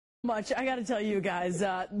Much. I got to tell you guys,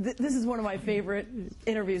 this is one of my favorite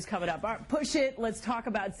interviews coming up. All right, push it. Let's talk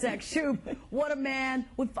about sex. Shoop, what a man.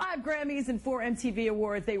 With 5 Grammys and 4 MTV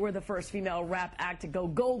Awards, they were the first female rap act to go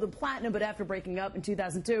gold and platinum. But after breaking up in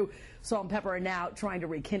 2002, Salt and Pepper are now trying to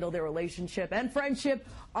rekindle their relationship and friendship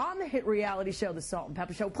on the hit reality show, The Salt and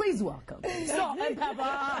Pepper Show. Please welcome Salt and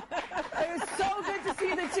Pepper. It is so good to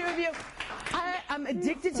see the two of you. I'm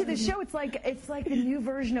addicted to the show. It's like the new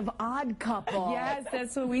version of Odd Couple. Yes,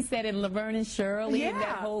 that's what we said in Laverne and Shirley and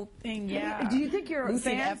that whole thing. Yeah. Do you think your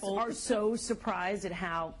fans are so surprised at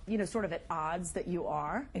how, sort of at odds that you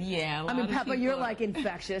are? Yeah. I mean, Pepa, you're like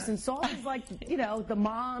infectious, and Salt is like, the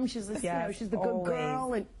mom. She's this, she's the good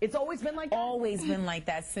girl, and it's always been like that. Always been like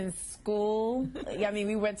that since school. I mean,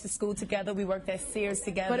 we went to school together. We worked at Sears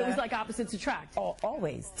together. But it was like opposites attract. Oh,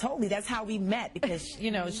 always, totally. That's how we met because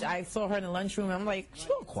I saw her in the lunchroom. And I'm like, she's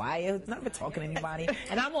all quiet, never talking to anybody,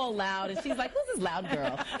 and I'm all loud, and she's like, who's this loud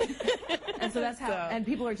girl? And so that's how. And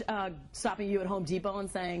people are stopping you at Home Depot and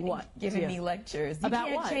saying what? Giving me lectures. About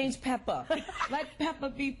you can't what? Change Pepa. Let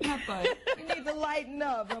Pepa be Pepa. You need to lighten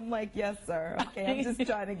up. I'm like, yes, sir. Okay, I'm just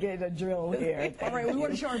trying to get a drill here. All right, we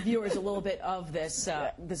want to show our viewers a little bit of this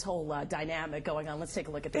this whole dynamic going on. Let's take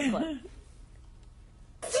a look at this clip.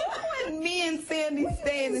 When me and Sandy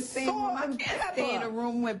stay in the same room, I can't stay in a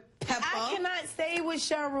room with Pepa. I cannot stay with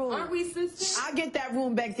Cheryl. Aren't we sisters? I'll get that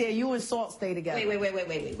room back there. You and Salt stay together.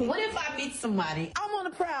 Wait. What if I meet somebody? I'm on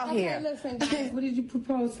the prowl here. Okay, listen, guys, what did you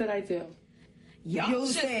propose that I do? Y'all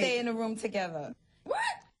should stay in a room together. What?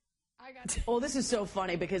 Oh, this is so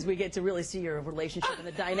funny because we get to really see your relationship and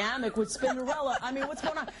the dynamic with Spinderella. I mean, what's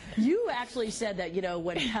going on? You actually said that,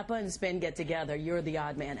 when Pepa and Spin get together, you're the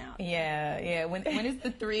odd man out. Yeah. When it's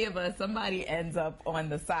the three of us, somebody ends up on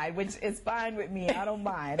the side, which is fine with me. I don't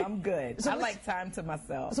mind. I'm good. So I like time to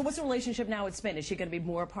myself. So what's the relationship now with Spin? Is she going to be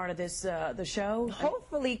more part of this, the show?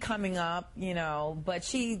 Hopefully coming up, but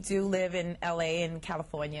she do live in L.A. and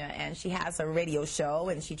California, and she has a radio show,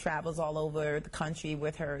 and she travels all over the country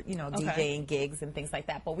with her, DJing gigs and things like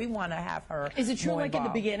that, but we want to have her. Is it true, like involved.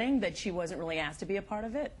 in the beginning, that she wasn't really asked to be a part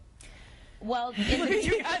of it? Well,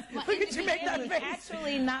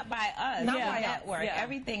 actually not by us, not by network. Yeah.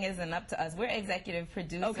 Everything isn't up to us. We're executive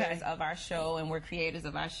producers of our show, and we're creators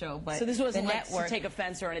of our show. But so this wasn't the like network, to take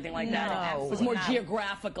offense or anything like no, that. It was more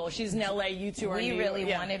geographical. She's in L.A., you two are in New York. We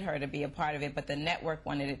really wanted her to be a part of it, but the network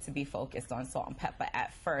wanted it to be focused on Salt and Peppa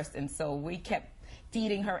at first, and so we kept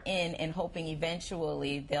feeding her in and hoping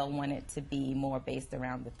eventually they'll want it to be more based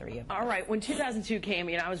around the three of us. All right, when 2002 came,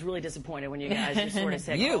 I was really disappointed when you guys just sort of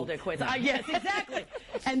said, called it quits. Yes, exactly.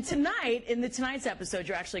 And tonight, in tonight's episode,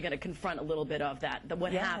 you're actually going to confront a little bit of that,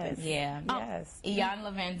 what happened. Yeah, yes.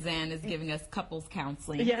 Ian Van Zandt is giving us couples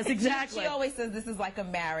counseling. Yes, exactly. She always says this is like a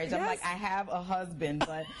marriage. I'm like, I have a husband,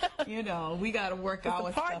 but, we got to work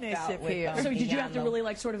our stuff out with here. So did you have to really,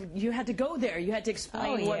 you had to go there. You had to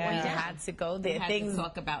explain what went down. We had to go there. To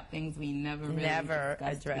talk about things we never really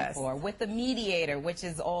addressed before with the mediator, which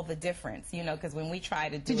is all the difference, because when we try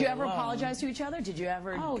to do Did you ever apologize to each other? Did you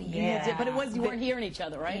ever? Oh, yeah. But you weren't hearing each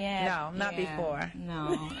other, right? Yeah. No, not before.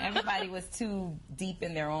 No. Everybody was too deep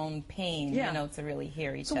in their own pain, to really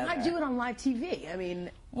hear each other. So why do it on live TV? I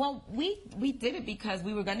mean... Well, we did it because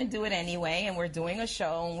we were going to do it anyway, and we're doing a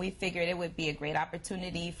show, and we figured it would be a great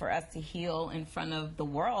opportunity for us to heal in front of the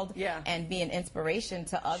world and be an inspiration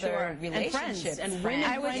to other relationships. And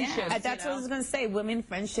women friendships. That's what I was going to say. Women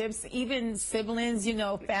friendships, even siblings,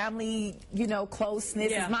 family,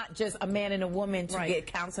 closeness. It's not just a man and a woman to get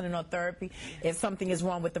counseling or therapy. If something is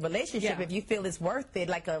wrong with the relationship, if you feel it's worth it,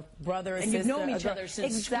 like a brother or sister. And you've known each other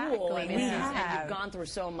since school. I mean, we have. And you've gone through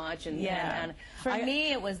so much. And for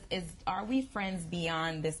me, are we friends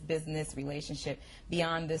beyond this business relationship,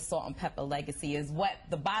 beyond this Salt and Pepper legacy, is what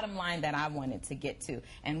the bottom line that I wanted to get to.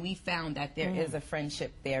 And we found that there is a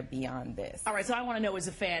friendship there beyond this. All right, so I want to know, as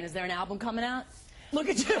a fan, is there an album coming out? Look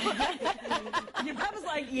at you. Your Peppa's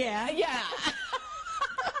like, yeah.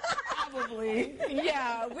 Probably.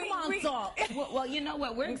 Yeah. Come on, Salt. Well, you know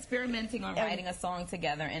what? We're experimenting on writing a song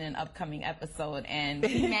together in an upcoming episode, and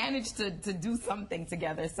we managed to do something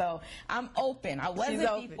together. So I'm open. I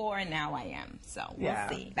wasn't before, and now I am. So we'll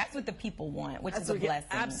see. That's what the people want, which is a blessing.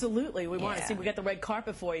 Absolutely. We want to see. We got the red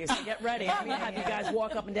carpet for you, so get ready. I'm going to have you guys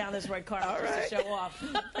walk up and down this red carpet just to show off.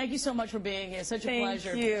 Thank you so much for being here. Such a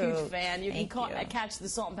pleasure. Huge fan. You can catch the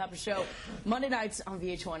Salt and Pepper Show Monday nights on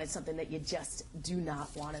VH1. It's something that you just do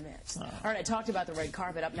not want to miss. All right, I talked about the red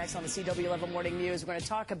carpet. Up next on the CW11 Morning News, we're going to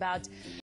talk about